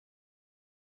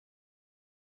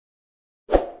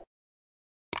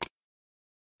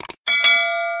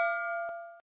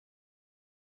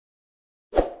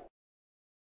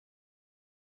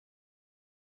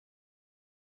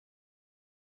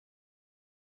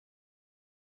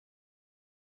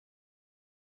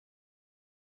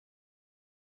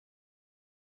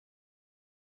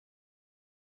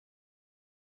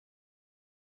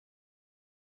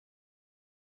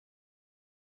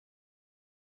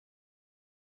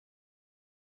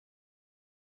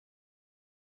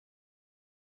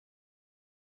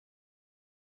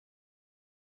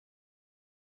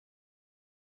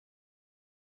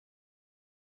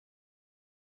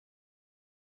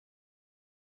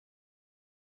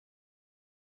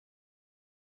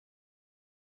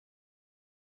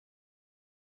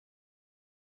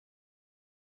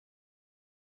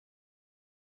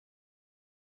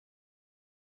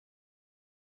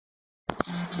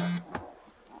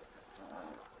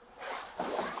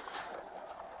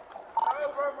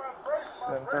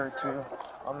732.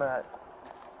 I'm at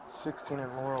 16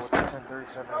 and Laurel with the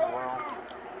 1037 as well.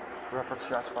 Reference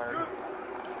shots fired.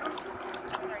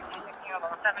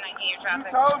 You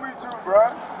told me to, bro.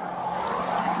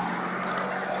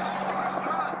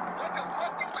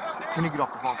 Can you get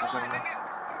off the phone for a second, man?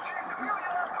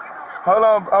 Hold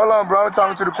on, bro. I'm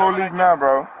talking to the police now,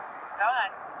 bro. Go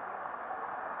ahead.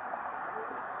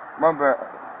 My bad.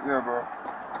 Yeah, bro.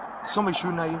 Somebody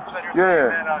shooting at you?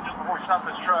 Yeah. And just before we stopped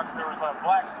this truck, there was a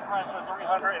black Chrysler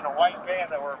 300 and a white van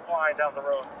that were flying down the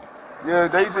road. Yeah,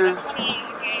 they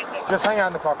Just hang out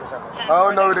in the car for a second. I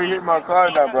don't know if they hit my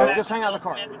car now, bro. Just hang out in the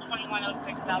car.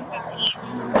 2106 South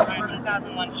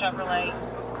 2001 Chevrolet.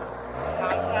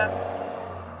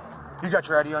 You got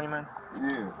your ID on you, man?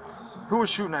 Yeah. Who was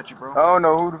shooting at you, bro? I don't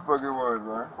know who the fuck it was,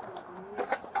 bro.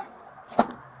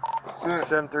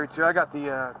 732. I got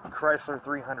the Chrysler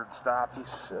 300 stopped.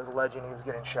 He's alleging he was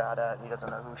getting shot at. He doesn't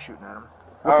know who's shooting at him.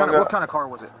 What kind of car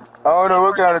was it? I don't know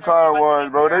what kind of car it was,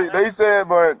 bro. They said,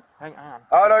 but hang on.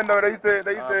 I don't know. They said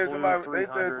somebody. They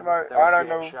said somebody. I don't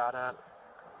know. Shot at.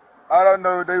 I don't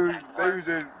know. They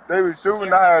was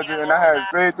shooting. I had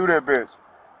sped through that bitch,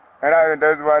 and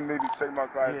that's why I need to check my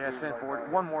car. Yeah, 1040.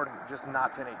 One more, just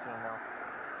not 1018 though.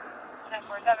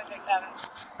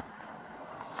 10767.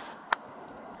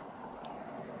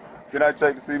 Can I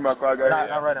check to see my car got hit?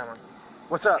 Not right now, man.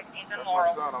 What's up? That's my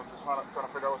son. I'm just trying to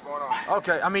figure out what's going on.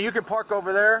 Okay, I mean, you can park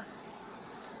over there.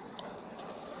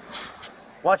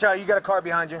 Watch out, you got a car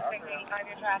behind you.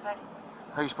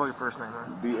 How you spell your first name,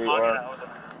 man? D-A-R-T-A-V-I-U-S.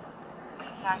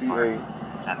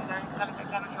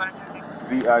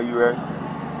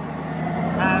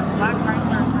 Black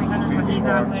Chrysler 300 with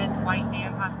lids, white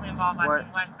van possibly involved by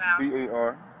westbound.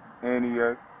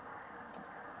 B-A-R-N-E-S.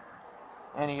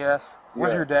 NES.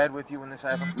 Was your dad with you when this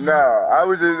happened? No, I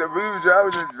was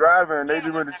just driving and they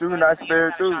just went to shoot and I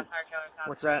sped through.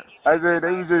 What's that? I said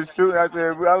they was just shooting. I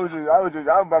said I was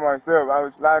by myself. I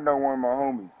was sliding on one of my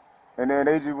homies, and then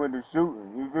they just went to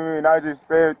shooting. You feel me? And I just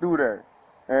sped through there,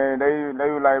 and they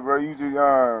were like, bro, you just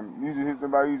hit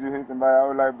somebody. I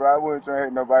was like, bro, I wasn't trying to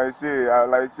hit nobody. Shit, I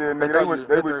was like, shit, nigga,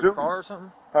 they were shooting. Car or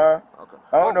something? Huh? Okay.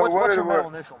 I don't know what's what your it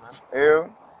middle was. initial, man?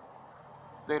 L.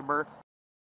 Date of birth?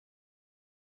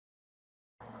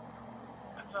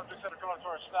 Subjects that are coming to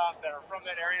our stop that are from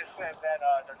that area said that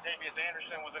Davius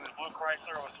Anderson was in his blue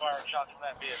Chrysler and was firing shots from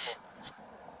that vehicle.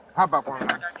 How about for me,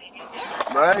 man?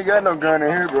 Bro, I ain't got no gun in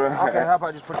here, bro. Okay, how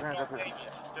about just put your hands up here?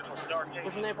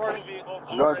 What's your name, party?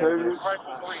 Dark Haven?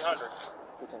 Chrysler 300.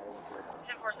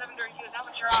 10732, is that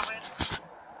what you're out with?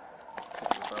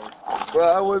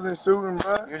 Bro, I wasn't shooting,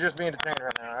 bro. You're just being detained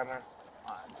right now, right, man?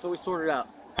 So we sorted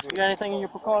out. You got anything in your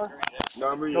car?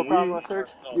 No, I mean, No problem with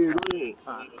search? Yeah, go ahead.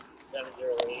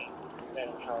 708.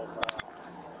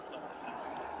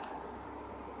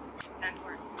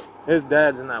 His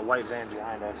dad's in that white van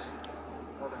behind us.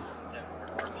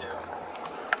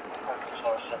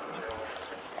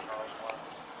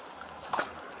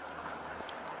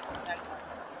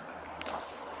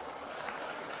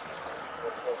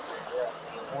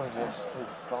 What is this? His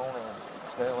phone and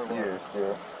scale or what? Yeah,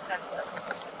 still.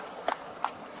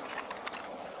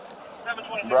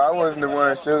 Bro, I wasn't the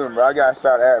one shooting, bro. I got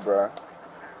shot at, bro.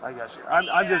 I got you.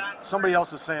 I just, somebody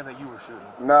else is saying that you were shooting.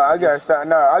 No, I got shot.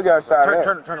 No, I got shot at.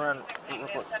 Turn around real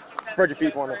quick. Spread your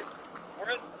feet for me.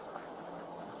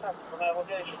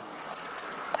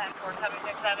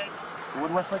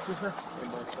 What West Lake is here?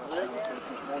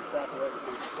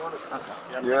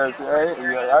 Yes,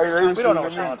 We don't know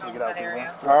what's going on until we get out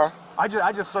here. Huh? I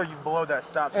just saw you below that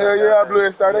stop sign. Hell yeah, I blew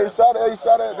that start. They shot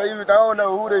at. I don't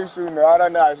know who they shooting at. I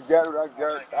don't know. I was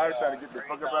trying to get the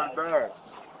fuck up out of Dodge.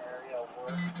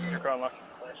 Your car unlocked.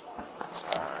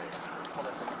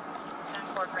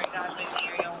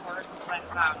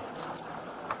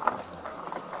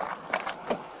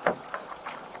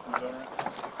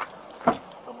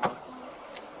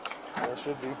 It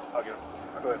should be. I'll get him.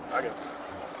 Go ahead. I'll get him.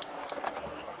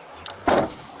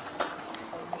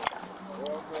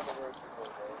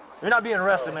 You're not being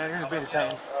arrested, man. You're just being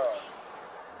detained.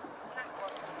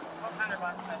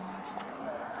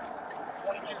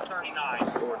 2239.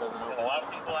 Store doesn't open. A lot of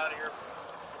people out of here.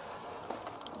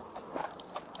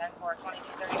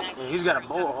 Yeah, he's got a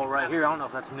bullet hole right here. I don't know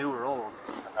if that's new or old.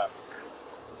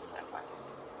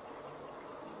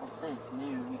 I'd say it's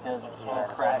new because it's all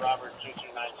cracked. Robert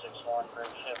 22961 for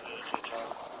 78 HHR.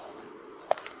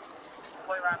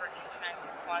 Boy Robert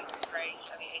 22961 for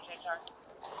HHR.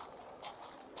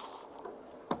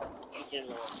 10-4.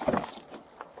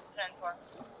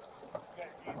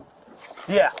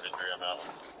 Yeah.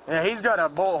 Yeah, he's got a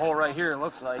bullet hole right here, it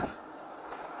looks like.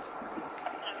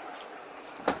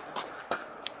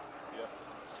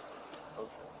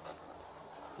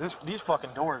 These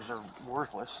fucking doors are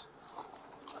worthless.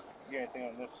 You got anything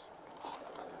on this?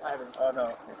 I haven't. Oh, no.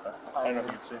 Okay. I don't know if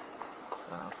you can see.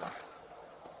 Oh, okay.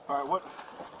 Alright,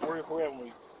 where haven't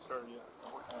we started yet?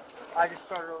 I just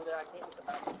started over there. I can't get the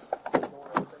back door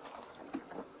open.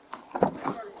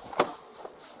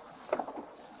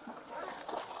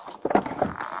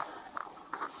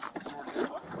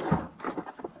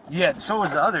 Yeah, so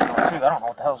is the other door too. I don't know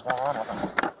what the hell's going on with them.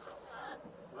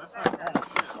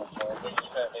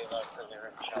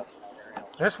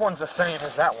 This one's the same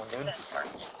as that one, dude. Yeah,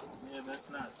 that's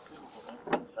not suitable.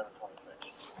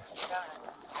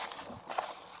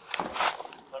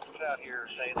 Folks out here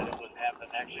say that it was happening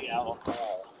actually out on the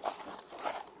wall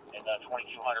in the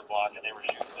 2200 block, and they were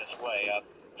shooting this way.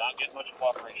 Not getting much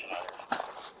cooperation out here.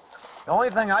 The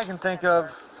only thing I can think of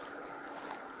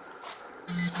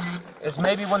is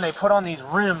maybe when they put on these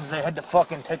rims, they had to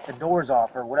fucking take the doors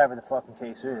off or whatever the fucking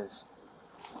case is.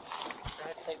 I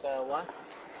had to take the what?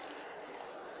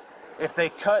 If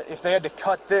they had to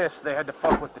cut this, they had to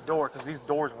fuck with the door because these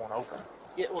doors won't open.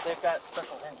 Yeah, well, they've got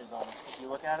special hinges on them. If you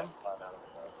look at them,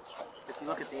 if you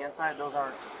look at the inside, those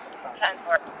aren't.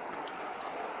 10-4.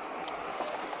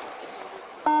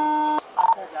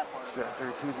 Shit,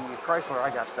 through to the Chrysler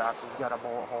I got stopped. He's got a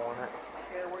bullet hole in it.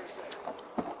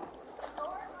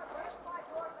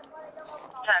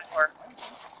 10-4.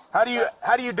 How do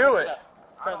you do it?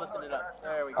 Try lifting it up.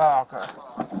 There we go. Oh, okay.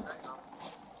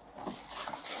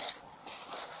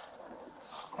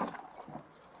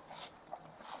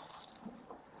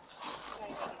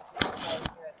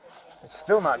 It's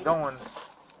still not going.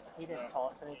 He didn't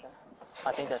toss anything.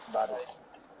 I think that's about as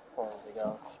far as they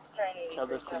go. I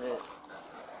lifted it.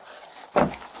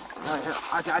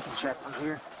 I can check from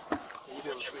here.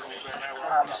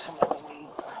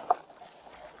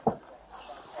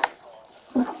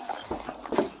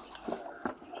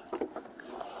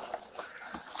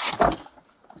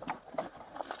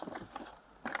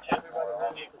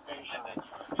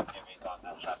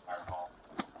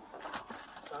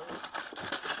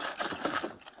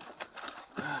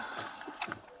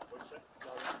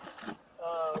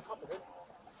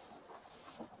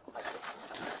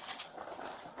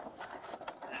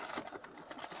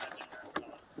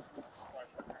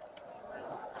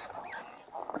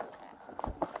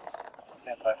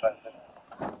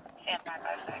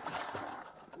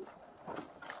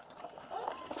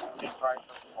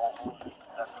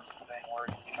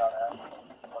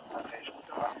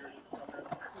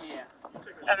 Yeah.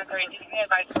 7-3, did you get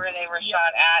advice where they were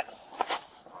shot at?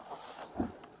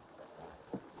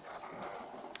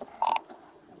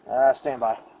 Stand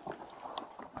by.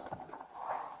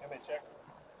 Give me a check.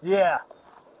 Yeah.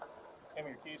 Give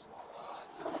me your keys.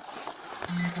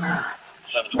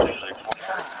 726.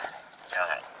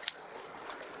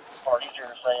 Parties here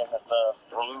are saying that the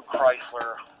blue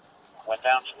Chrysler went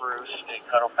down Spruce, it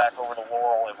cut back over to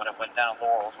Laurel, and when it went down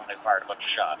Laurel is when they fired a bunch of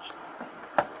shots.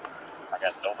 I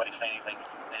got nobody saying anything,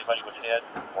 anybody was hit,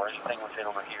 or anything was hit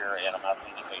over here, and I'm not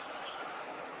seeing any cases.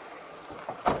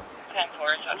 10-4,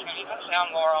 so it's going to be mostly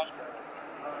on Laurel.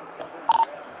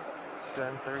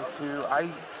 732. I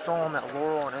saw him at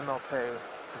Laurel and MLK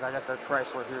because I got the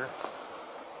Chrysler here.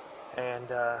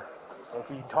 And if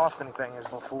he tossed anything, it was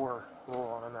before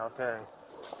Laurel and MLK.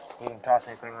 He didn't toss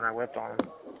anything when I whipped on him.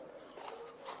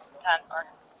 10-4.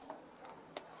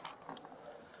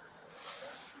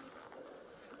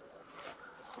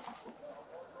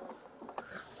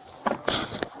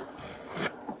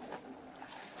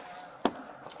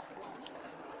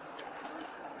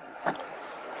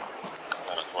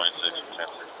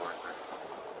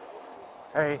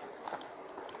 Hey,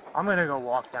 I'm gonna go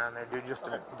walk down there, dude, just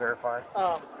to verify.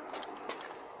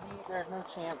 There's no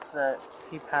chance that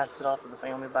he passed it off to the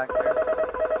family back there.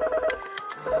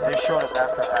 They showed up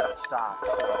after I had him stopped,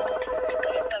 so.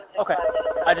 Okay.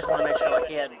 I just want to make sure like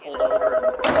he hadn't pulled over.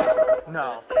 And...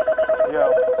 No.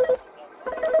 Yo.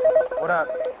 What up?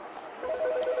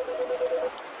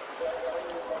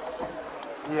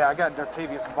 Yeah, I got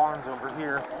Octavius Barnes over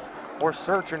here. We're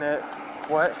searching it.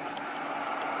 What?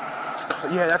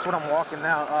 Yeah, that's what I'm walking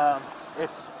now.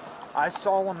 I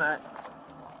saw him at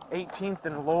 18th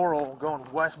and Laurel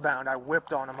going westbound. I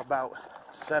whipped on him about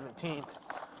 17th.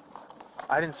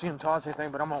 I didn't see him toss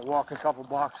anything, but I'm gonna walk a couple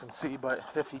blocks and see. But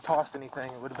if he tossed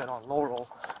anything, it would have been on Laurel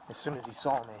as soon as he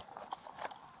saw me.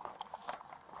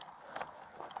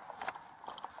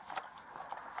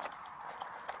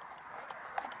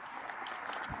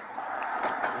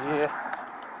 Yeah.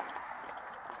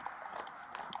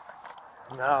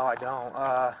 No, I don't.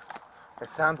 It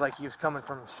sounds like he was coming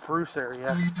from Spruce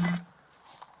area.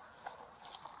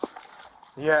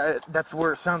 Yeah, that's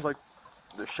where it sounds like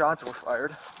the shots were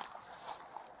fired.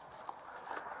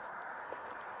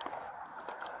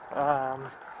 I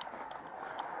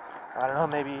don't know,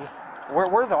 maybe, where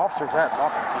are the officers at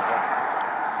talking to people?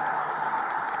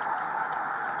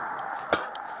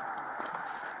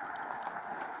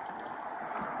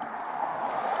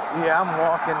 Yeah, I'm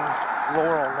walking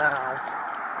Laurel now.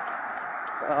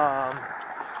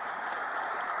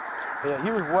 Yeah,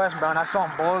 he was westbound. I saw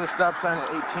him below the stop sign at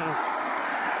 18th.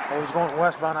 And he was going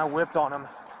westbound. I whipped on him.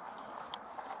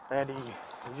 And he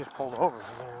just pulled over.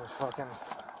 I mean, it was fucking...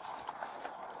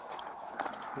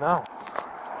 No.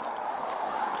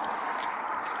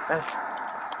 And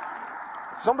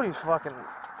somebody's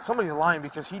lying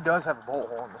because he does have a bullet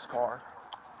hole in this car.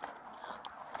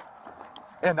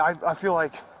 And I feel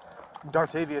like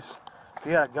Dartavius, if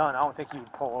he had a gun, I don't think he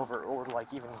would pull over or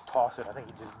like even toss it. I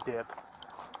think he'd just dip.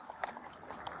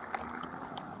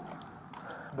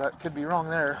 But could be wrong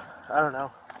there. I don't know.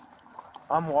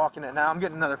 I'm walking it now. I'm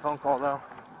getting another phone call though.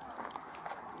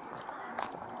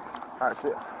 Alright, see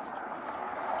ya.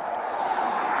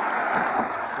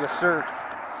 Yes, sir.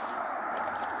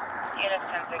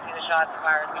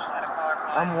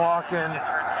 I'm walking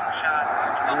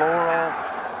Laurel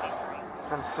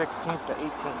from 16th to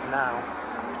 18th now.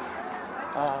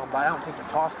 But I don't think he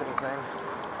tossed anything.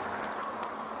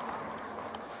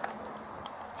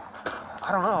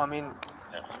 I don't know. I mean,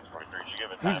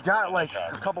 he's got like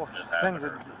a couple of things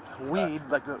of weed,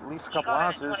 like at least a couple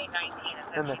ounces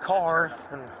in the car,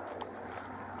 and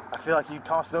I feel like you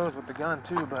toss those with the gun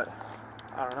too, but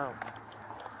I don't know.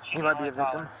 He might be a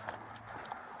victim.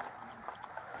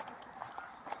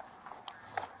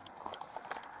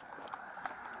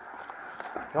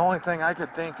 The only thing I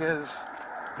could think is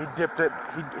he dipped it,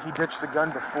 he ditched the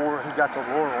gun before he got to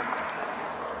Laurel.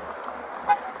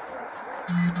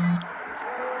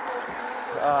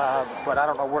 But I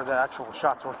don't know where the actual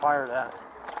shots were fired at.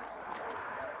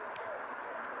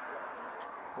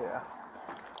 Yeah.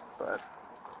 But,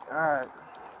 alright.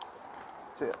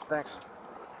 See ya. Thanks.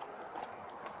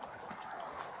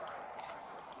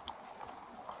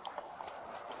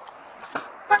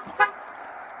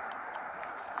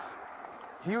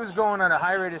 He was going at a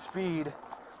high rate of speed,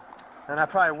 and I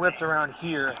probably whipped around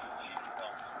here.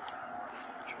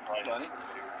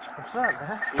 What's up,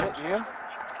 man? Yeah.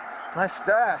 Nice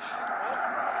stash.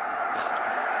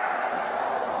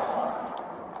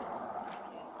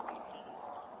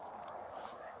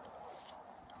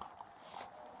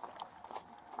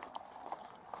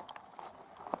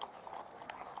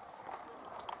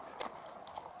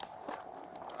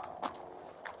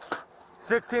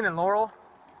 $16 in Laurel.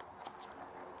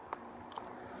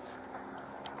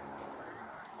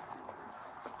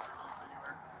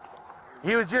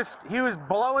 He was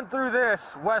blowing through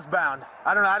this westbound.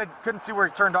 I don't know, I couldn't see where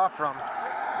he turned off from.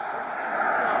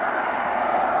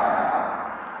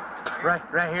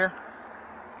 Right here.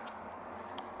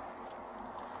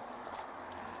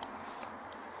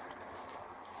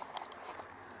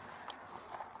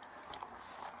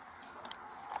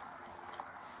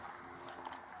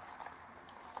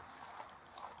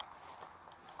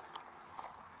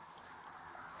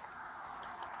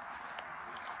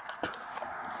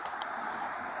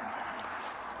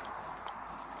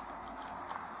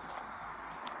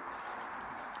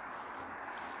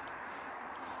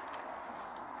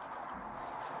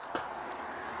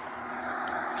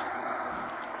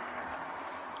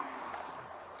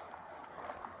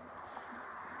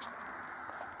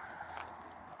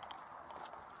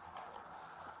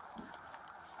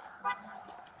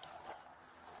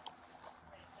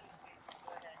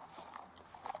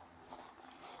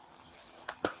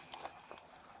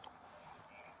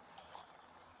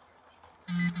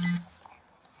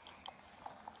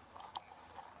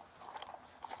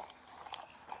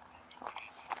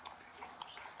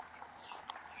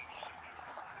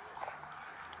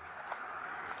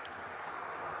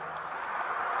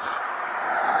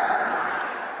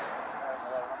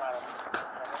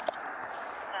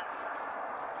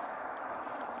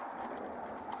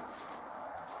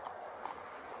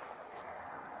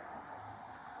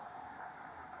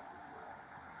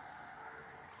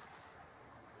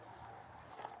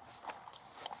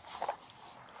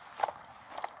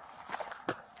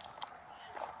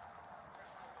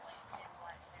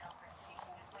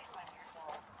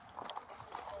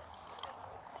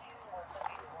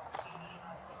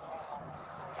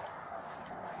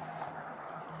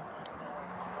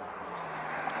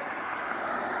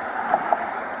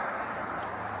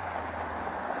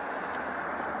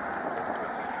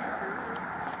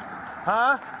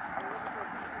 Huh?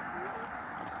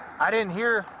 I didn't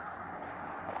hear.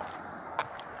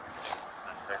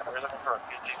 We're looking for a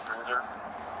PT Cruiser.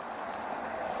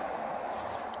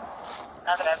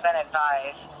 Not that I've been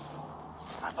advised.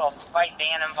 I saw a white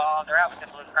van involved. They're out with the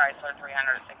blue Chrysler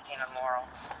 316 on Laurel.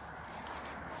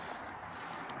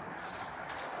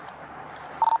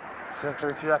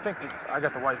 732. I think I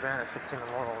got the white van at 16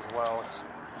 and Laurel as well. It's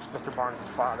Mr. Barnes'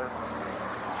 father.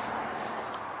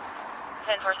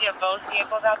 10-4, do you have both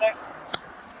vehicles out there?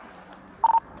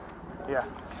 Yeah.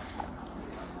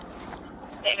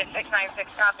 David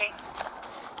 696, copy.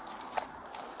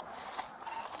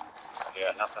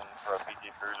 Yeah, nothing for a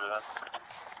PT Cruiser then.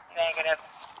 Negative.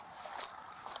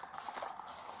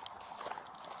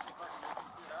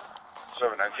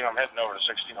 719, I'm heading over to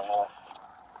 16 and Laurel.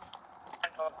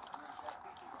 10-4.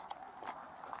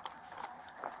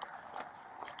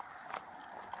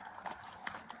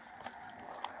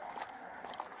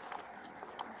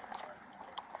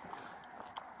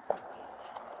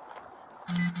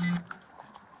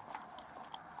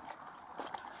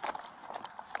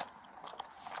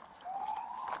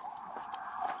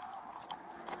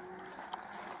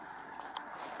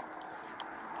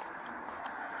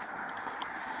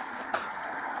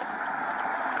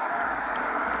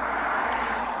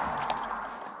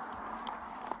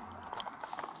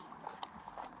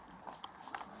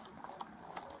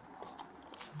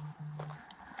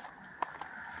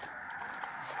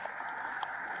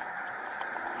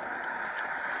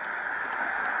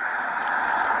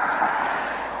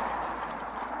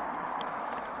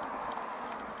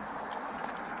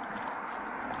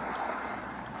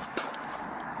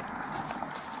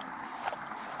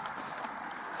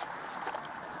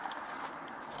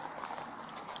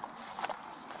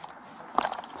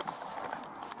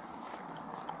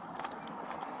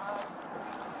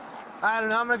 I don't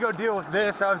know, I'm gonna go deal with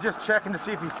this. I was just checking to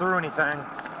see if he threw anything.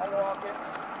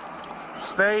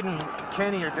 Spade and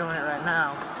Kenny are doing it right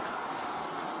now.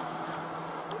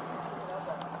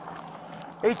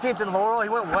 18th and Laurel, he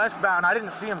went westbound. I didn't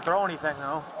see him throw anything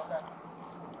though.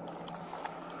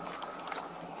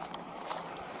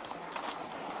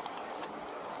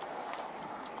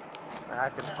 I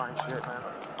couldn't find shit, man.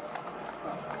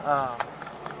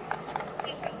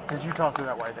 Did you talk to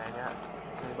that white van yet?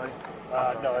 Anybody?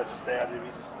 No, that's just Dad.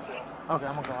 He's just. Okay,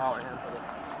 I'm gonna go holler at him.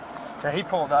 Yeah, he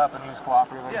pulled up and he was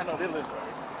cooperative. Yeah, no, they live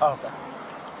right. Oh, okay.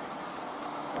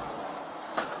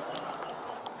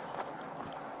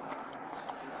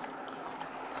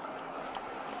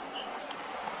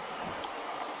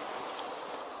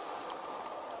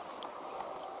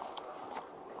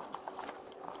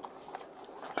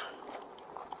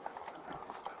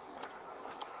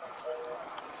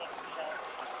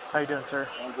 How you doing, sir?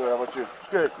 I'm good. How about you?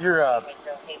 Good. You're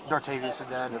Dartavius'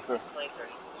 dad. Yes, sir.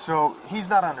 So he's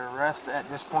not under arrest at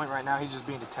this point right now. He's just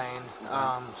being detained.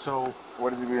 So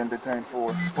What is he being detained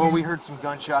for? well, we heard some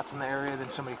gunshots in the area. Then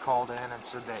somebody called in and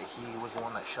said that he was the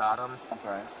one that shot him.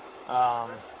 Okay.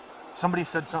 Somebody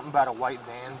said something about a white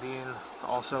van being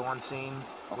also unseen,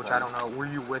 which I don't know. Were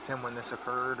you with him when this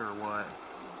occurred or what?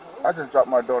 I just dropped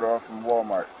my daughter off from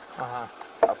Walmart.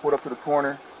 I pulled up to the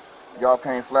corner. Y'all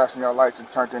came flashing your lights and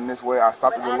turned in this way. I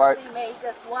stopped at the light. Made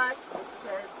us watch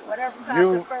because whatever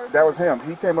That was him.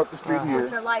 He came up the street here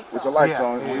with your lights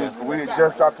on. We had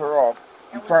just dropped her off.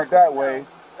 You turned that way.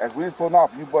 As we was pulling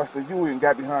off, you busted you and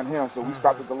got behind him. So we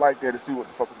stopped at the light there to see what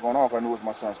the fuck was going on. I knew it was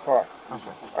my son's car.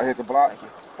 I hit the block,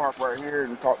 parked right here,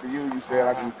 and talked to you. You said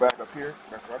I can be back up here.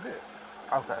 That's what I did.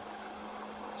 Okay.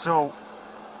 So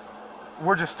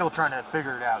we're just still trying to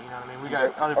figure it out. You know what I mean? We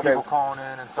got other people calling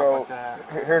in and stuff like that.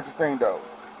 Here's the thing, though.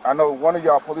 I know one of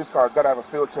y'all police cars got to have a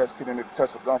field test kit in it to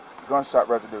test for gunshot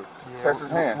residue. Yeah, test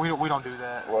his hand. We don't do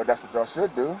that. Well, that's what y'all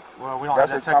should do. Well, we don't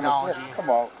That's have that just common technology. sense. Come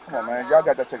on, man. Y'all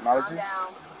got that technology.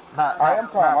 I am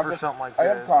calm. For something like I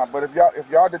am calm. But if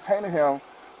y'all detaining him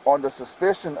on the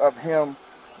suspicion of him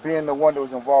being the one that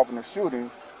was involved in the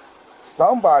shooting,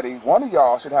 somebody, one of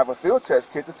y'all, should have a field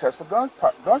test kit to test for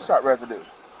gunshot residue.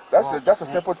 That's a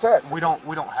simple test. We don't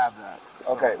have that.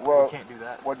 So okay, well, we can't do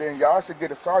that. Well, then y'all should get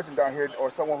a sergeant down here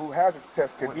or someone who has a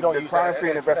test kit. We don't use crime that.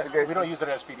 scene investigation. We don't use it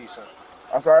at SPD, sir.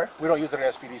 I'm sorry? We don't use it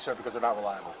at SPD, sir, because they're not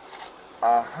reliable.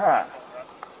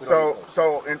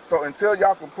 So until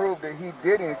y'all can prove that he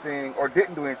did anything or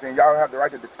didn't do anything, y'all have the right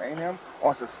to detain him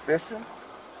on suspicion?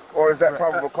 Or is that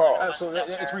probable cause? So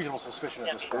it's reasonable suspicion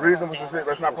at this point. Reasonable suspicion,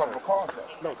 but it's not probable cause,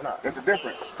 though. No, it's not. There's a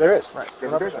difference. There is. Right.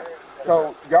 There's a difference.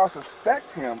 So y'all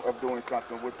suspect him of doing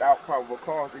something without probable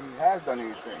cause that he has done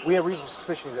anything. We have reasonable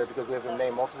suspicion there because we have him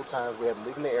named multiple times. We have him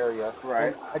leaving the area.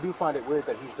 Right. And I do find it weird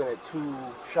that he's been at 2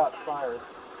 shots fired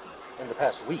in the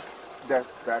past week. That's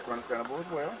understandable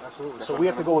as well. Absolutely. So we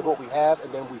have to go with what we have,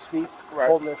 and then we speak,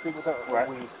 hold him and speak with him, and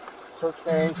we search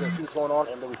things and see what's going on,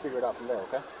 and then we figure it out from there,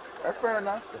 okay? That's fair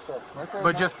enough. Yes, sir.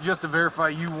 But just to verify,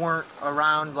 you weren't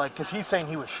around, like, because he's saying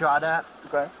he was shot at.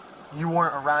 Okay. You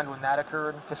weren't around when that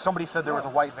occurred? Because somebody said there was a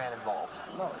white van involved.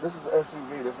 No, this is an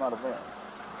SUV. This is not a van.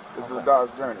 This is a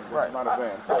Dodge Journey. This is not a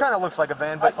van. It kind of looks like a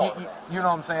van, but you know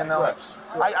what I'm saying, though?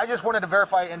 Right. I just wanted to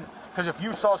verify, and because if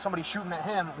you saw somebody shooting at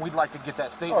him, we'd like to get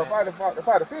that statement. Oh, if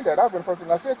I'd have seen that, that would have been the first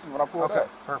thing I said to you when I pulled up.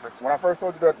 Perfect. When I first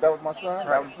told you that was my son,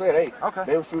 I would have said, hey,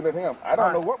 they were shooting at him. I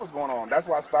don't know what was going on. That's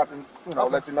why I stopped and,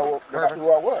 let you know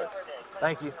who I was.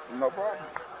 Thank you. No problem.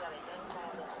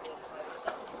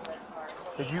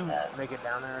 Did you make it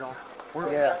down there at all?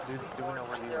 Yeah. Do we know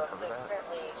where you were from that?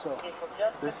 So,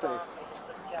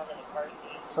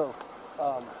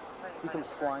 he comes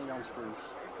flying down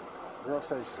Spruce. The girl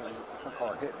says the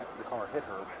car hit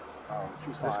her.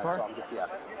 She's fine. This car? So she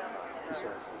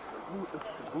says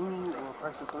it's the blue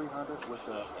Chrysler 300 with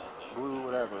the blue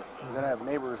whatever. And then I have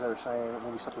neighbors that are saying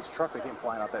when we saw this truck that came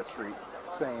flying out that street,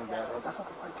 saying that that's not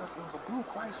the white truck. It was a blue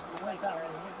Chrysler. It went that way.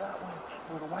 It went that way.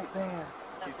 It was a white van.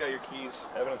 He's got your keys,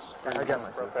 evidence. I got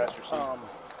my front passenger seat. I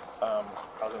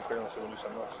was in clearance when you said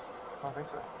no. I don't think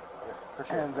so.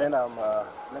 And then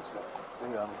next up, they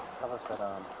tell us that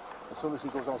as soon as he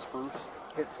goes on Spruce,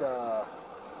 hits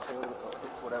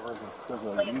whatever, does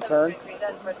a U-turn.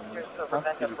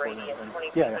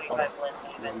 Yeah.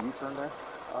 There's a U-turn there.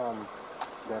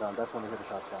 That's when they hear the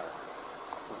shots fired.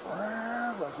 So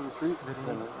runs to the street. Who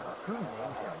named him?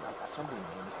 Somebody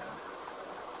named him.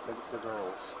 The girl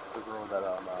that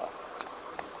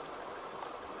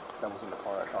was in the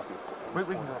car I talked to. We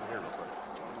can go over here real quick.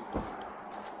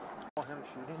 Him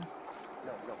shooting?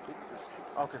 No, it's shooting.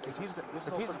 Okay, because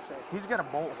he's got a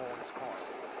bolt hole in his car.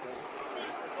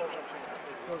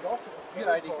 There's also You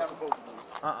got ID card?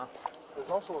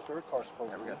 There's also a third car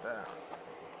supposed to We be. got that.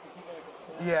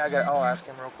 Yeah, I'll ask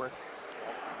him real quick.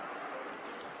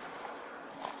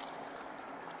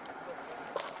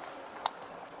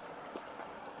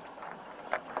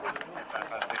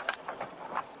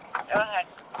 Go ahead.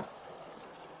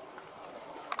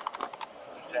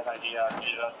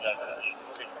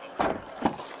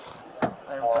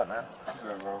 Hey, what's up, man?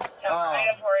 I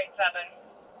have 487.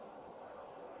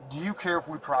 Do you care if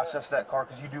we process that car?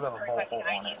 Because you do have a bolt hole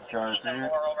on it. Can I see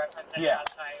it? Yeah.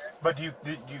 But do you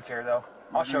care, though?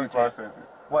 I'll show it to you. Process it.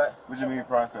 What? What do you mean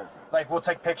process it? Like, we'll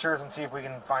take pictures and see if we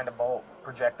can find a bolt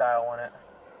projectile on it.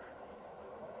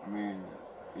 I mean,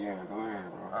 yeah, go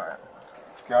ahead, bro. All right.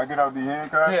 Can I get out the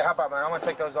handcuffs? Yeah, how about, man? I'm going to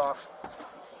take those off.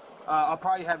 I'll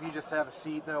probably have you just have a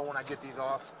seat, though, when I get these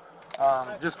off.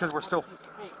 Just because we're still...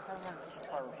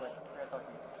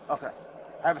 Okay.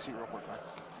 Have a seat real quick, man.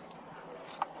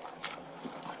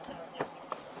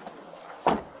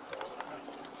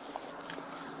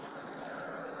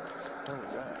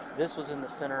 This was in the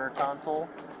center console,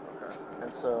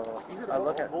 and so I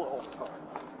look at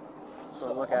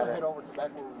Head it. over to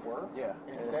back where we were. Yeah.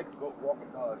 And instead, go walking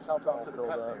southbound to the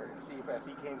cut there and see if as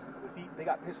he came, they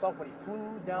got pissed off when he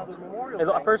flew down the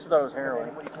memorial. At first I thought it was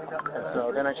heroin, when he came down the and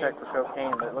so then I checked for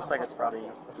cocaine, but it looks like it's probably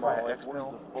X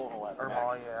pill. Or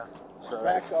Molly, yeah. So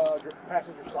passenger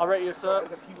side. I'll rate you up.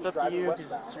 It's up to you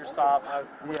because it's your stop.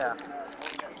 Yeah.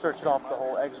 Searched off the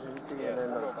whole exigency and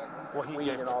then the Well, he weed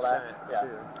gave and all that. consent, Yeah.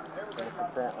 too. And the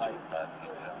consent,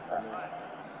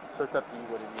 so it's up to you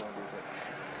what you want to do with it.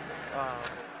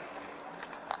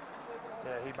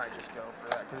 Yeah, he might just go for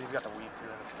that because he's got the weed too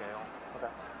in the scale.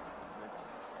 Okay.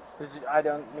 I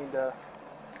don't mean to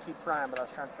keep prying, but I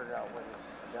was trying to figure out where the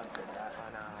gun's hitting at.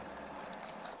 I know.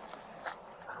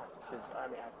 Because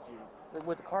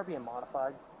with the car being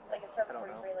modified, Like a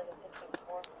 743, like a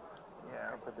 16-4. Yeah.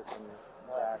 I'll put this in the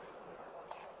dash.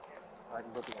 I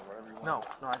can put it in wherever you want.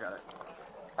 No, I got it.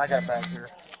 I got it back here.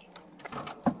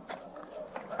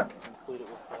 Include it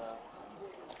with the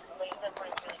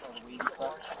weed and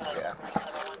stuff. Yeah.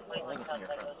 I think it's in your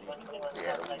front seat.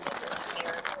 Yeah, the weed.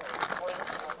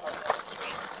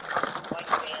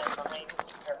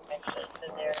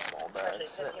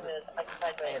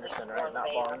 Anderson, right? Not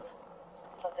Barnes.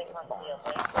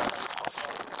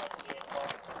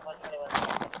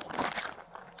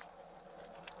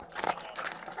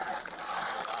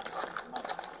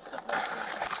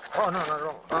 Oh, no.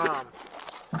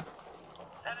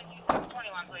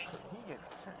 21, please. He gets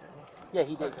consent, didn't he? Yeah,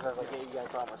 he did, because I was like, yeah, you guys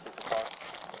promised with the car.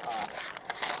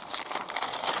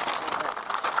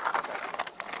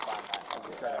 As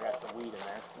I said, I got some weed in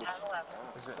there.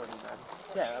 Is it what he said?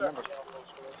 Yeah, I remember.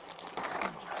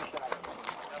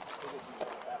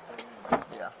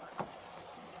 Yeah.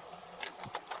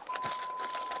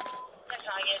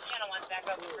 Channel 1's back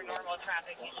open for normal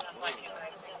traffic. You should have flight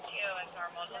 262 as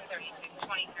normal, 1036,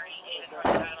 2038, and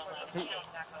channel's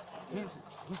back open. He's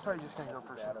probably just gonna go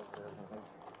for some.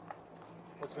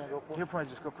 What's he gonna go for? He'll probably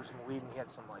just go for some weed, and he had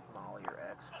some like Molly or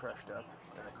X crushed up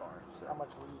in the car. So. How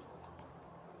much weed?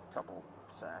 couple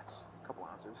sacks, couple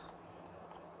ounces,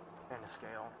 and a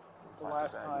scale. The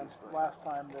last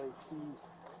time they seized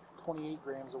 28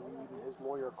 grams of weed, and his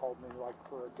lawyer called me like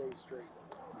for a day straight.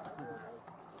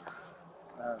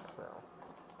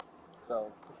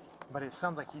 But it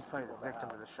sounds like he's probably the victim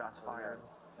of the shots fired.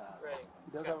 Right.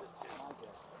 He does have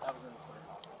That was in the center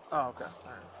console. Oh, okay.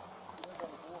 All right.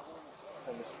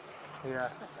 Yeah.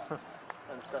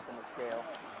 And the stuff in the scale.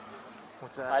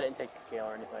 What's that? I didn't take the scale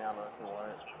or anything. I don't know if you want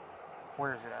it.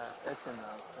 Where is it at? It's in the.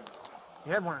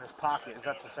 He had one in his pocket. Is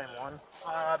that the same one?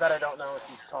 That I don't know if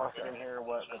he tossed it in here or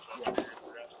what, but yeah.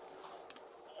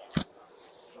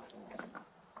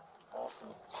 Awesome.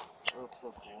 Looks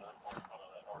so cool.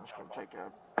 I'm just gonna take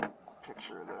a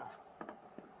picture of the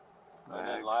And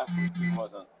then last week he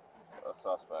wasn't a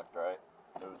suspect, right?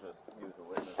 It was just he was a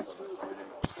witness of the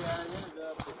shooting. Yeah, it ended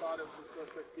up, they thought it was a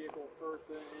suspect vehicle at first,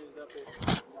 then it ended up it's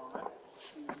not.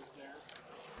 He was there.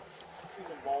 He's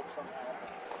involved somehow.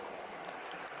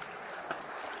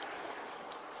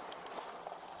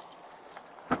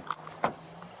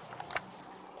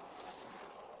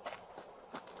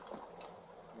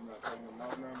 You not talking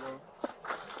about now,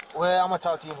 bro? Well, I'm gonna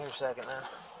talk to you in here a second, man.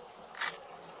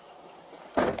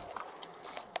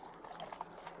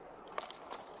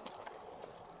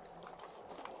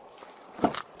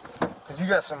 Cause you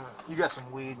got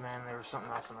some weed, man. There was something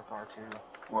else in the car too.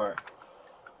 What?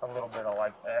 A little bit of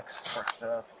like X crushed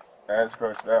up. Ass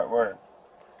crushed out, what?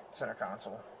 Center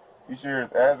console. You sure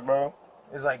it's ass, bro?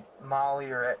 It's like Molly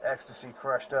or ecstasy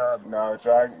crushed up. No,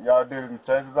 y'all did some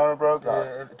tests on it, bro?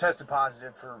 Yeah, it tested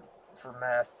positive for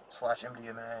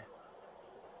meth/MDMA.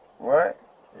 What?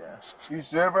 Yeah. You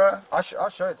sure, bro? I'll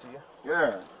show it to you.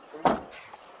 Yeah.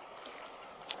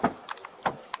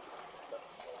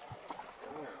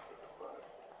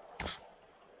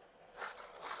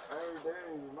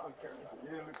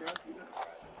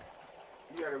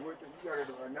 You got it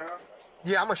right now?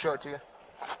 Yeah, I'm gonna show it to you.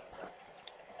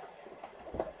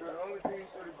 The only thing you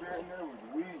should have been in there was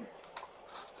weed.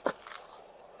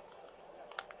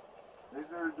 There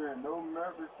should have been no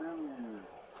meth in here.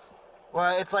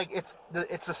 Well, it's like it's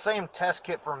the same test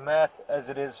kit for meth as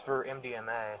it is for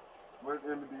MDMA. What's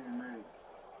MDMA?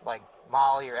 Like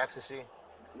Molly or ecstasy.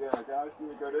 Yeah, guys,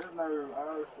 because there's no,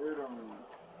 I still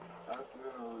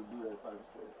don't do that type of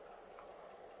shit.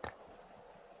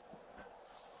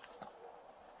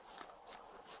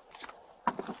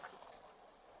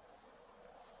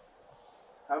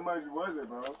 How much was it,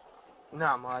 bro?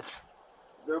 Not much.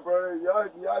 So, bro, y'all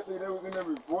think they was in there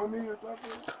before me or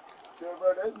something? Yeah,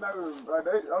 bro, that's not even, bro,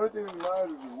 the only thing in mind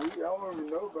is weed. I don't even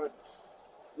know, but,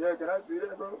 yeah, can I see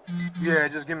that, bro? Yeah,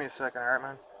 just give me a second, alright,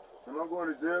 man? Am I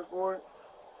going to jail for it?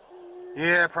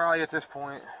 Yeah, probably at this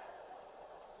point.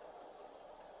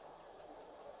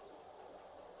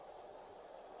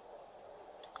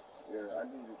 Yeah, I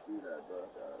need to see that, bro,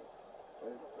 guys.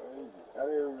 That's crazy. I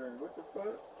didn't even, what the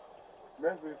fuck?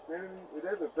 That's a felony? Is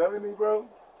that a felony, bro?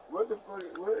 What the fuck,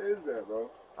 what is that, bro?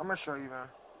 I'm gonna show you, man.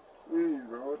 Please,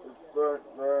 bro, what the fuck,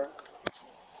 bro?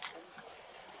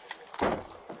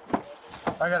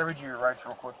 I gotta read you your rights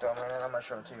real quick, though, man. I'm gonna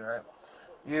show it to you, alright?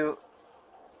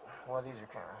 Well, these are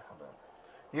kind of, hold on.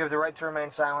 You have the right to remain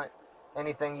silent.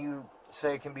 Anything you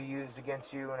say can be used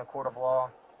against you in a court of law.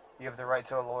 You have the right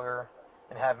to a lawyer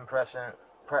and have him present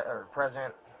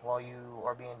while you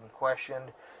are being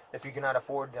questioned. If you cannot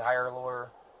afford to hire a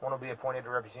lawyer, one will be appointed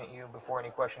to represent you before any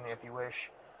questioning if you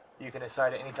wish. You can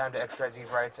decide at any time to exercise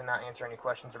these rights and not answer any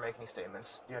questions or make any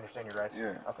statements. Do you understand your rights?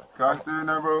 Yeah. Okay. Can I stay in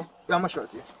there, bro? Yeah, I'm gonna show it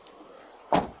to you.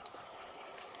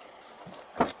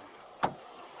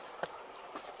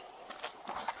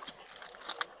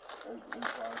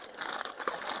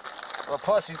 Well,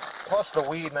 plus the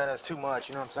weed, man, is too much.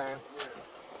 You know what I'm saying?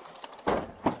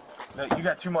 No, you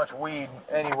got too much weed,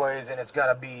 anyways, and it's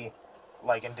got to be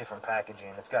like in different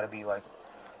packaging. It's got to be like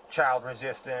child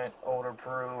resistant, odor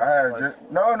proof.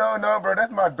 No, bro.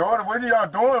 That's my daughter. What are y'all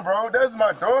doing, bro? That's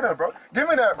my daughter, bro. Give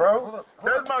me that, bro.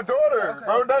 That's my daughter,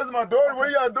 bro. That's my daughter. What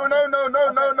are y'all doing?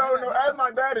 No. Ask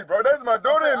my daddy, bro. That's my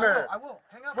daughter in there. I will.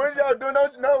 Hang up. What are y'all doing?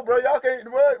 Don't you know, bro? Y'all can't.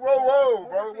 Whoa,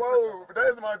 bro. Whoa.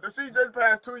 That's my. She just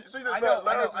passed 2. She just passed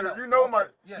last year. You know my.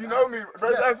 You know me,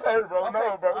 bro. That's her, bro.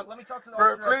 No, bro. Let me talk to the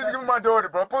bro, officer. please give me my daughter,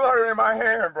 bro. Put her in my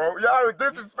hand, bro. Y'all are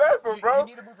disrespectful, bro. You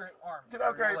need to move your arm.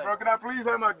 Okay, bro. Can I please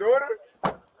have my daughter?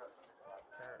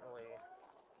 Apparently,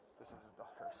 this is his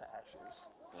daughter's ashes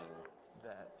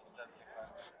that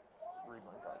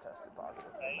Reedland got tested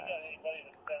positive for meth.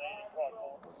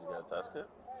 You got a test kit?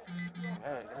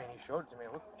 Yeah, I mean, he showed it to me.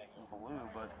 It looked blue,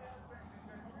 but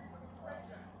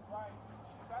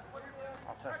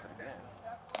I'll test it again.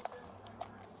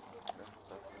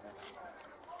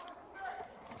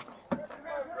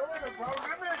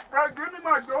 give me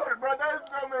my daughter, bro. That is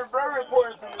something very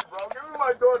important to me, bro. Give me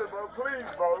my daughter, bro.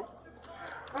 Please, bro.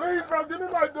 Please, bro. Give me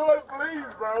my daughter, please,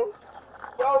 bro.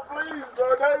 Bro, please, bro.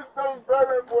 That is something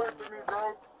very important to me,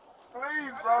 bro.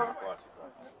 Please, bro.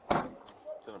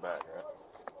 It's in the back, right?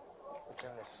 It's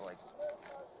in this, like...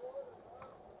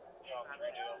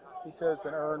 He says it's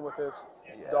an urn with his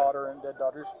daughter and dead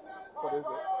daughters. What is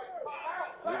it?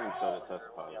 We even said it tested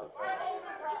positive.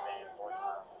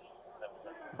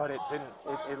 But it didn't,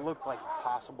 it looked like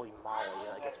possibly Molly,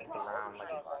 like it's brown, like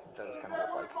it does kind of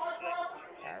look like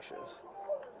ashes.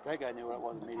 That guy knew what it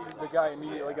was immediately. The guy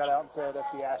immediately got out and said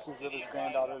that's the ashes of his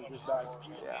granddaughter who just died.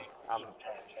 Yeah, I'm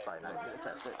probably not going to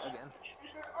test it again.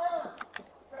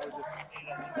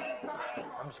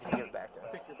 I'm just going to give it back to him.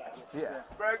 Yeah.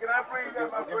 Bro, can I please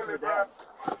have my Philly, bro?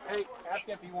 Hey, ask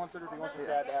him if he wants it or if he wants his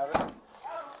dad to have it.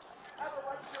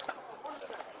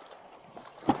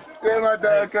 Tell my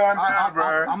dad calm down,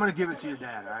 bro. I'm going to give it to your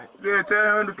dad, all right? Yeah,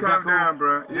 tell him to calm cool? down,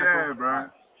 bro. Yeah, cool? bro.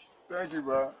 Thank you,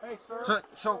 bro.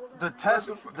 So the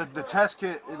test, the test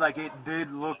kit, like it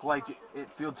did look like it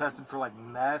field tested for like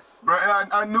meth. Bro,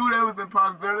 I knew that was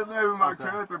impossible. That's not even my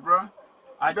character, bro.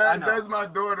 I know. That's my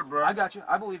daughter, bro. I got you.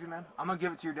 I believe you, man. I'm gonna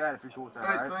give it to your dad if you're cool with that.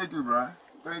 Hey, all right? thank you, bro.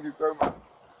 Thank you so much.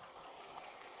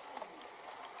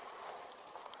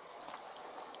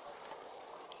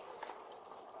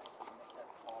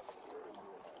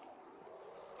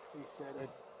 He said it,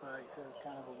 but he said it's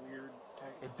kind of a weird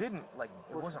type. It didn't like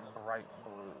it wasn't bright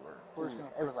blue or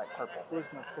It was like purple. We're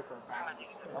just gonna pick our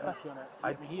balance.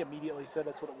 I mean, he immediately said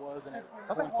that's what it was, and it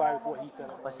coincided with what he said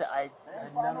it was. I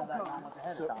had none of that knowledge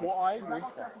ahead of time. Well, I agree.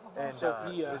 And So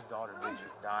his daughter did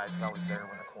just die because I was there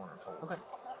when the coroner told me. Okay.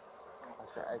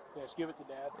 Yeah, just give it to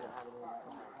Dad.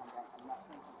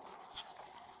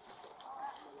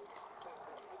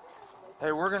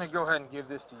 Hey, we're gonna go ahead and give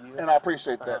this to you. And I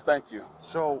appreciate that. Thank you.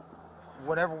 So,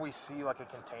 whenever we see like a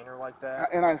container like that,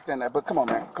 And I understand that, but come on,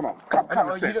 man. Come on.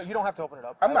 Common sense. you don't have to open it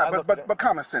up. I'm I not, looked at it. but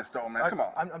common sense, though, man. Come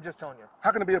on. I'm just telling you.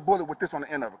 How can it be a bullet with this on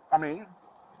the end of it? I mean,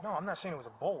 No, I'm not saying it was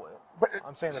a bullet. But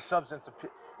I'm saying the substance.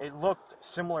 It looked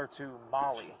similar to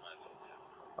Molly.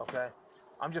 Okay,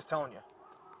 I'm just telling you.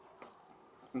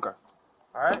 okay.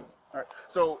 All right. All right.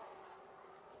 So,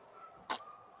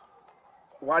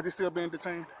 why is he still being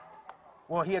detained?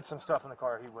 Well, he had some stuff in the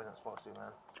car he wasn't supposed to, man.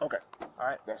 Okay. All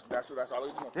right. That's all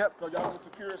he's doing. Yep. So y'all gonna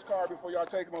secure his car before y'all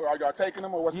take him, or are y'all taking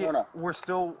him, or what's going on? We're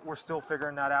still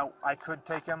figuring that out. I could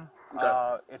take him.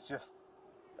 Okay. It's just,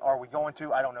 are we going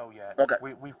to? I don't know yet. Okay.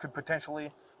 We could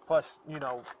potentially. Plus, you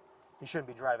know, he shouldn't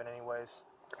be driving anyways.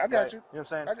 I got Right? you. You know what I'm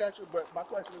saying? I got you. But my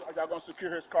question is, are y'all gonna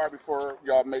secure his car before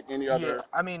y'all make any other? Yeah.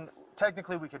 I mean,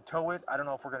 technically we could tow it. I don't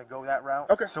know if we're going to go that route.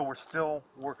 Okay. So we're still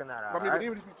working that out. I mean, all but right?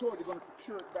 even if you tow it, you're gonna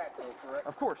secure it back, though, correct?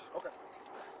 Of course. Okay.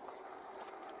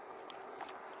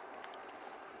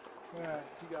 Yeah,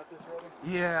 you got this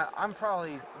ready? Yeah, I'm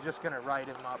probably just going to write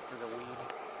him up for the weed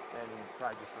and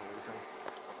probably just release him.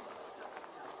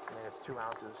 I mean, it's 2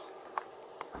 ounces.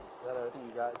 Is that everything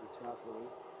you got? Is 2 ounces of weed?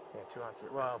 Yeah, 2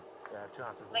 ounces. Well, yeah, 2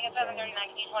 ounces. and Lincoln some 739,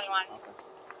 change. Q21. Okay.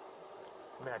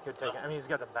 I mean, I could take it. I mean, he's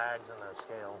got the bags and the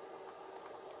scale,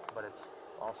 but it's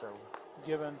also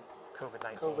Given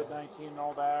COVID-19. COVID-19 and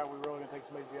all that, we're really gonna take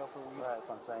somebody to jail for a week. Right, that's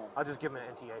what I'm saying. I'll just give him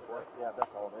an NTA for it. Yeah,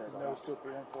 that's all it is. No still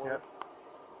appearing for Yep. it.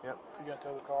 Yep. You gonna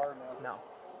tow the car? No. No.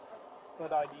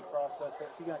 Let ID process it.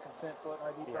 Is he gonna consent for an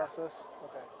ID Yeah. process?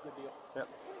 Okay, good deal. Yep.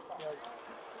 Yeah,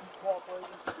 he's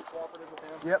cooperating. Be cooperative with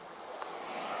him. Yep.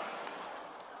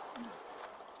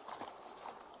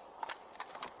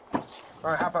 All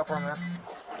right, hop out for a minute.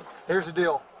 Here's the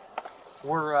deal.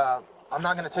 I'm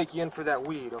not going to take you in for that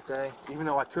weed, okay? Even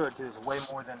though I could, because it's way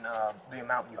more than the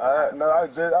amount you have. No, I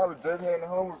was just heading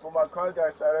home before my car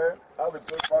got shot at. I was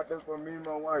just bought this for me and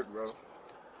my wife, bro.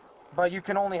 But you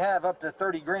can only have up to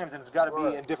 30 grams, and it's got to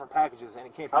be in different packages, and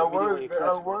it can't be I immediately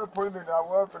accessible. was finna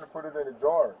put it in a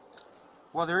jar.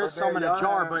 Well, there is But some in then a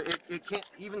jar, y'all but it can't.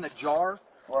 Even the jar,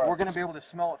 Right. we're going to be able to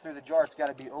smell it through the jar. It's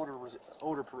got to be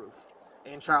odor proof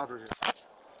and child resistant.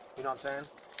 You know what I'm saying?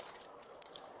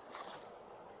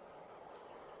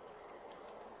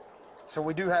 So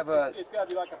we do have a, It's gotta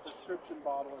be like a prescription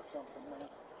bottle or something, man.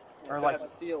 or like a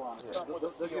seal on it. Yeah. Something with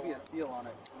a They'll give you a seal seal on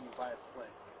it when you buy it at the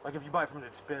place. Like if you buy it from the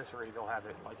dispensary, they'll have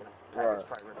it like in a package. Right.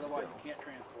 Probably ready to Otherwise, go. you can't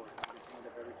transport it. You just end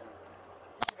up everything.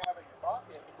 You can have it in your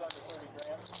pocket if it's under 30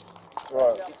 grams.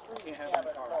 Right. Down the street, you can't have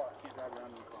it in a car. You can't drive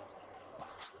around in a car.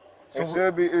 It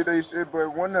should be, but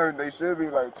one of them, they should be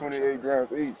like 28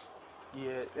 grams each.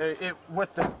 Yeah, it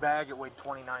with the bag it weighed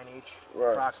 29 each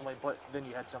Right. approximately, but then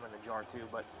you had some in the jar too.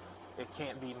 But it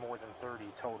can't be more than 30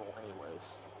 total,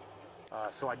 anyways.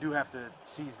 So I do have to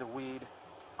seize the weed.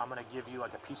 I'm going to give you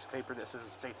like a piece of paper that says the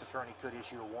state's attorney could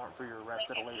issue a warrant for your arrest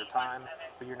at a later time,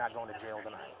 but you're not going to jail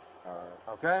tonight.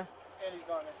 Okay?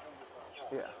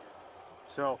 Yeah.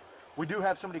 So we do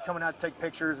have somebody coming out to take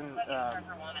pictures and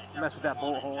mess with that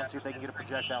bullet hole and see if they can get a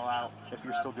projectile out, if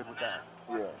you're still good with that.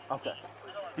 Yeah. Okay.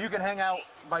 You can hang out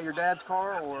by your dad's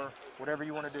car or whatever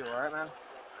you want to do, all right, man?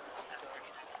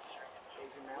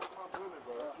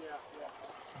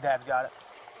 Dad's got it.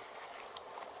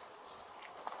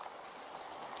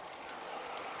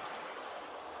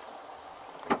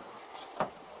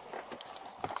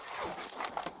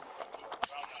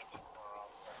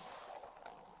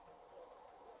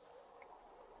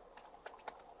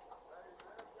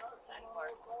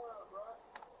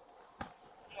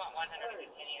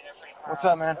 What's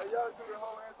up, man? What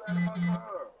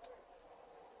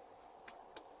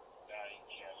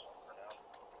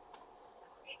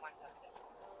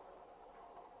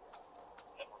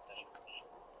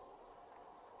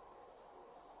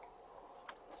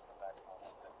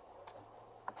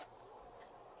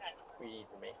do you need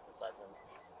from me aside from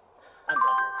I'm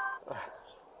done here.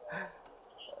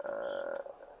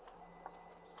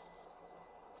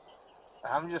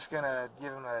 I'm just gonna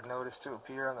give him a notice to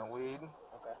appear on the weed.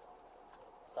 Okay.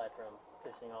 Aside from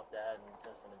pissing off Dad and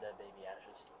testing the dead baby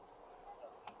ashes.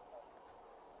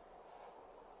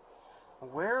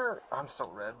 Where, I'm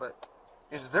still red, but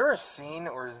is there a scene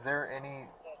or is there any...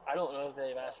 I don't know if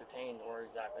they've ascertained where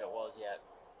exactly it was yet.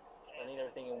 I need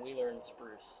everything in Wheeler and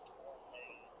Spruce.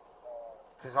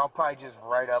 Because I'll probably just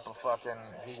write up a fucking...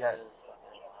 He got...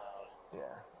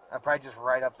 Yeah. I'll probably just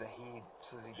write up that he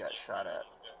says he got shot at.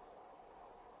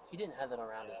 He didn't have that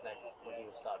around his neck when he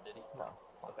was stopped, did he? No.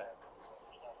 Okay.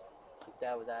 His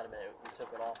dad was adamant he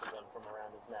took it off of him from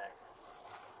around his neck.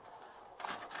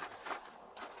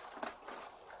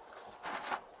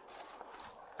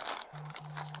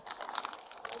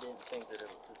 I didn't think that it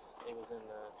was in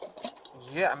the...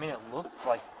 Yeah, I mean, it looked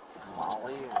like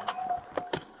Molly and...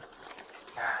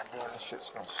 God damn, this shit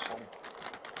smells so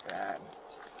bad.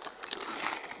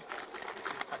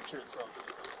 I'm sure it smells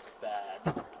bad.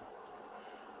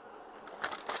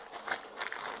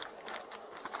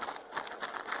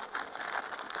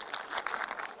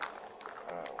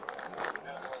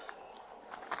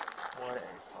 What a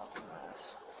fucking mess.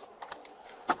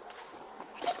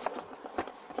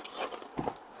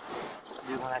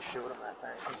 Dude, when I showed him that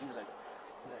thing, he was like,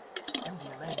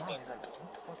 MDMA, Mom. He's like,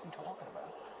 what the fuck are you talking about?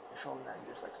 I showed him that and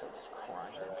he just like starts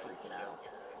crying and freaking out.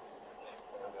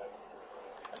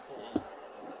 That's it.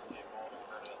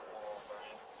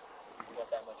 You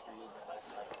got that much weed and that's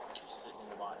like just sitting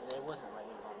in the bottom. It wasn't like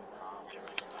it was on the top or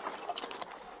anything.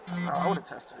 Oh, I would have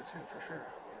tested it too, for sure.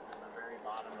 On the very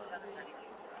bottom of the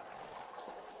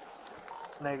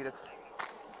Negative.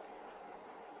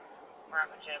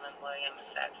 Robert Jalen Williams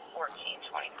at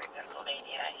 1423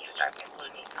 Pennsylvania. He was driving a blue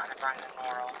Nissan and running a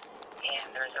Laurel, and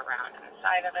there's a round in the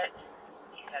side of it.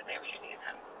 He said they were shooting at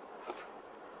him.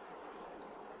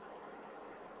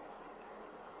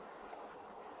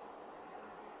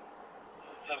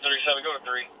 Go to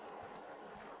 3.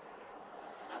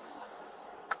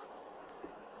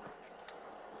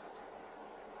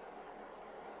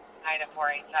 Item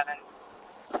 487.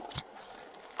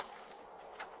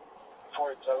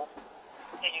 487.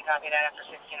 Did you copy that after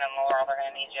 16 on Laurel? They're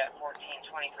going to need you at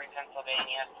 1423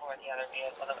 Pennsylvania for the other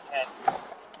vehicle that was hit.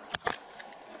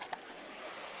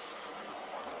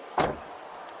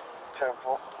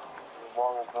 Careful. As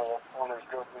long as the owners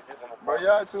go through getting the... Bro,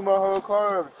 y'all took my whole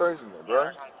car up searching it,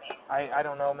 bro. I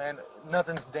don't know, man.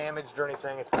 Nothing's damaged or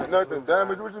anything. It's pretty Nothing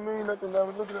damaged? What you mean nothing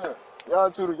damaged? Look at that. Y'all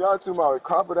took my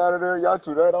carpet out of there. Y'all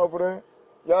took that over there.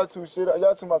 Y'all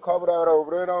took my carpet out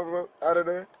of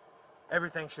there.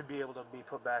 Everything should be able to be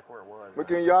put back where it was. But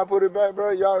can y'all put it back,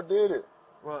 bro? Y'all did it.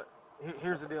 Well,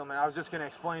 here's the deal, man. I was just going to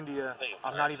explain to you,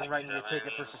 I'm not even writing you a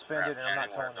ticket for suspended, and I'm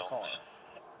not towing the car.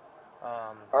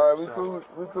 All right, we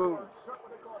cool.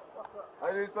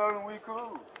 I just told him we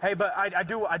cool. Hey, but I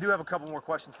do have a couple more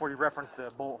questions for you. Reference the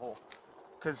bullet hole,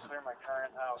 because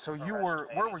so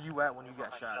where were you at when you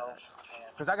got shot at?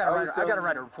 Because I gotta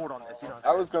write a report on this. You know.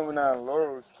 I was coming down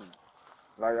Laurel Street,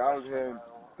 like I was heading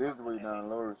this way down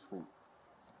Laurel Street.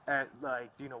 At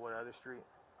like, do you know what other street?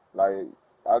 Like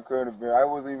I couldn't have been. I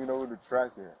wasn't even know where the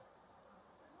tracks at.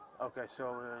 Okay, so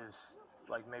it was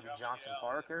like maybe Johnson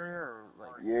Park area, or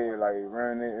like. Yeah, like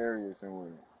around that area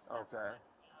somewhere. Okay.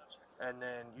 And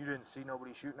then you didn't see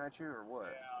nobody shooting at you, or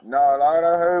what? No,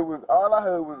 all I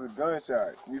heard was a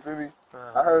gunshot. You feel me?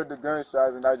 I heard the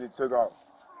gunshots and I just took off.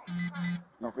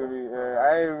 You feel me? And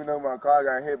I didn't even know my car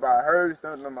got hit, but I heard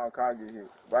something on my car get hit.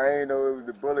 But I didn't know it was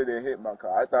the bullet that hit my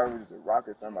car. I thought it was just a rock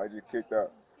or something. I just kicked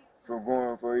up.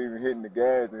 for even hitting the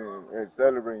gas and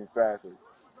accelerating faster.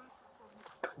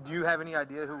 Do you have any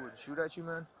idea who would shoot at you,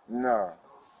 man? Nah.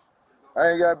 I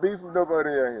ain't got beef with nobody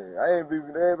out here. I ain't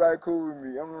beefing. Everybody cool with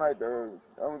me. I'm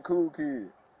a cool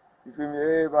kid. You feel me?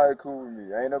 Everybody cool with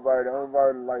me. Ain't nobody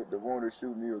like to want to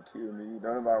shoot me or kill me.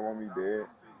 Don't nobody want me dead.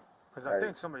 Because I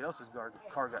think somebody else's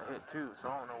car got hit too, so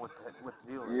I don't know what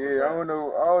the deal is. Yeah, I don't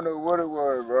know what it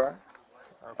was, bro.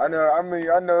 Okay.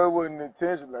 I know it wasn't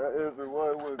intentional. If it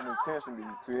wasn't intentionally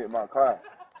to hit my car.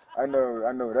 I know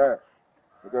that.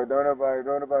 Because don't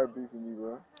nobody beefing me,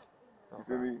 bro. You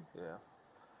feel me? Yeah.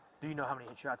 Do you know how many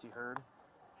shots you heard?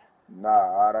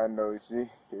 Nah, I don't know shit.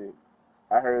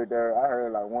 I heard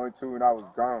like 1, 2, and I was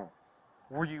gone.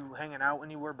 Were you hanging out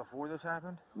anywhere before this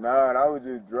happened? Nah, I was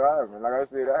just driving. Like I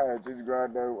said, I had just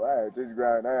grabbed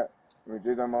that. I was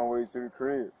just on my way to the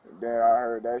crib. Then I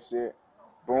heard that shit.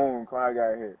 Boom, car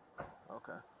got hit.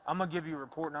 Okay. I'm gonna give you a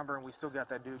report number, and we still got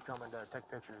that dude coming to take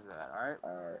pictures of that. All right.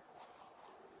 All right.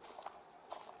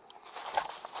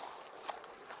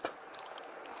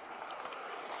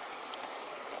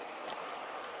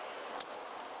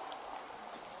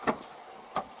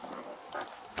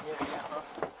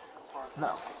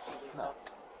 No. Nope.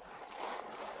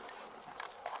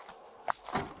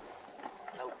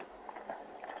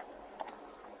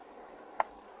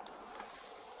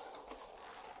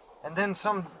 And then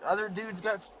some other dude's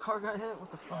car got hit?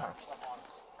 What the fuck?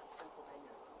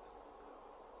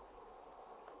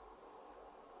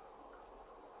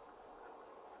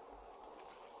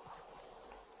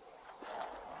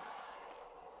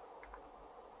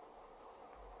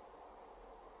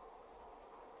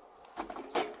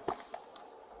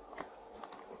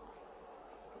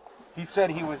 He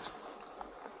said he was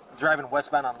driving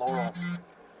westbound on Laurel,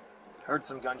 heard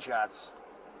some gunshots,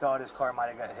 thought his car might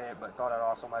have got hit, but thought it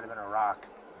also might have been a rock,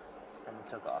 and then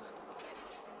took off.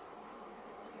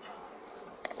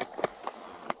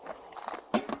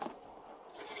 It's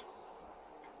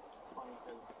funny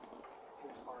because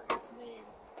his car gets named.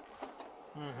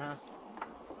 Mm-hmm. As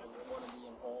one of the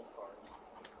involved cars.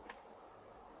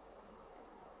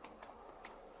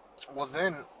 Well,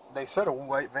 then they said a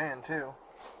white van too,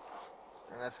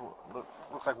 and that's what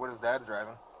looks like what his dad's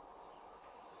driving.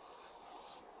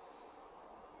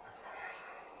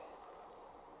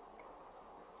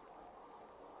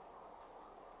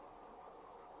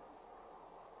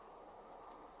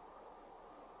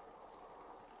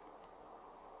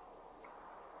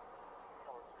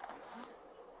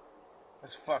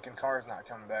 This fucking car's not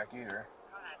coming back either.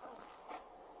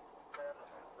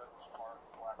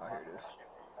 Oh, here it is.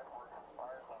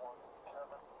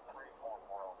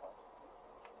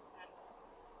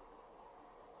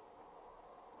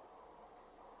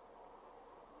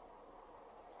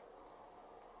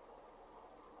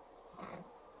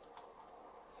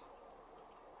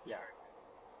 Yeah.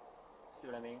 See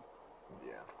what I mean?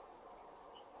 Yeah.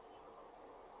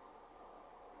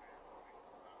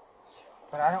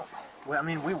 But I don't. Well, I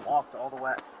mean, we walked all the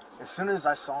way. As soon as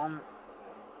I saw him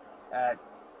at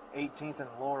 18th and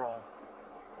Laurel,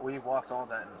 we walked all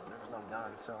that, and there was no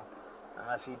gun. So,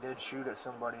 unless he did shoot at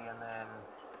somebody and then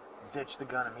ditch the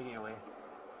gun immediately.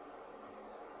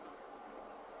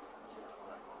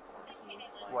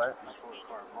 What? I tore the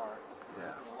car apart.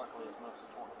 Yeah. And luckily, it's mostly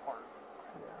torn apart.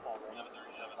 Yeah. Already.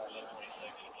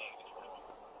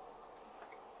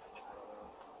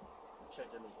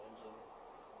 Checked in the engine.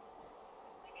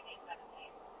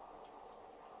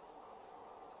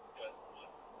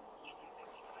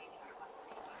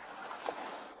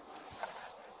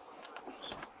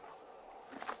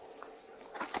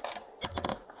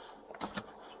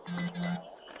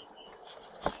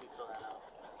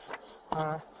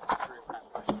 Huh?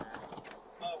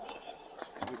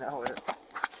 You know it.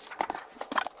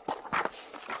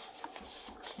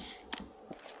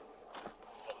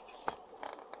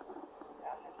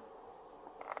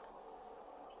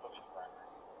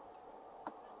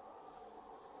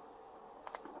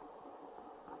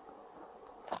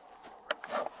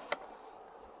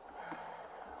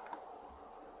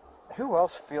 Who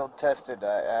else field tested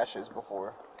ashes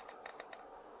before?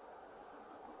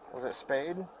 Was it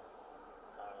Spade? Like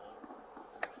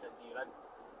I said, dude, I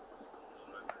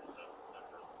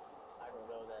don't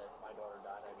know that if my daughter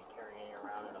died, I'd be carrying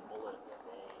around in a bullet with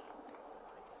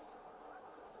a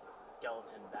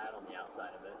skeleton bat on the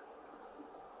outside of it.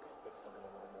 Pick something a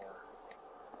little more.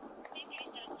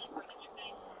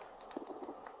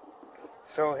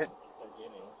 So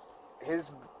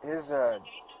his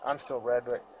I'm still red,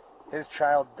 but his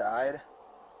child died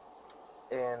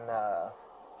in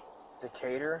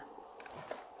Decatur.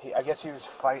 I guess he was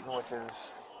fighting with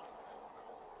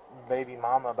baby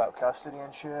mama about custody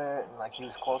and shit, and like he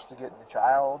was close to getting the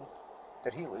child.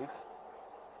 Did he leave?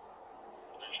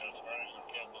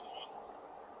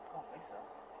 I don't think so.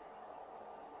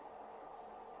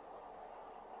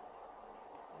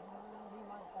 He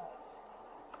might have.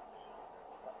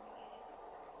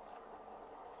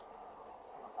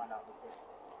 I'm gonna find out real quick.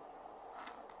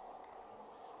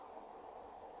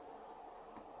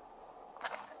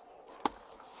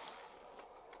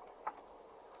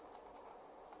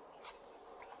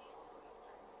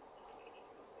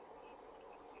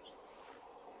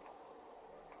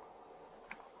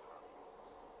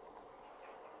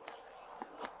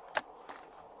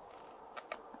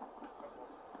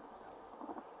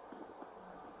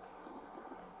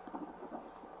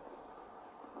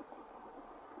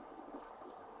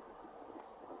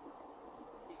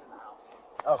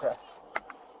 Okay.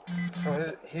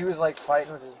 So he was like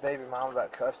fighting with his baby mom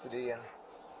about custody, and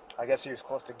I guess he was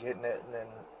close to getting it, and then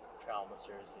Child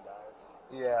mysteriously dies.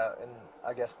 yeah, and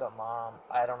I guess the mom,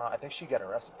 I don't know, I think she got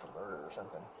arrested for murder or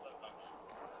something.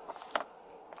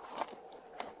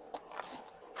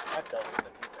 I've dealt with him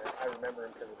a few times. I remember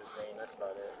him because of his name. That's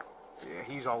about it. Yeah,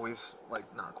 he's always like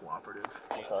not cooperative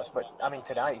with us, but I mean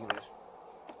tonight he was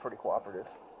pretty cooperative.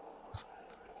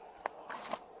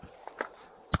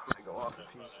 He might go off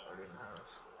if he's already in the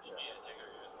house. Yeah.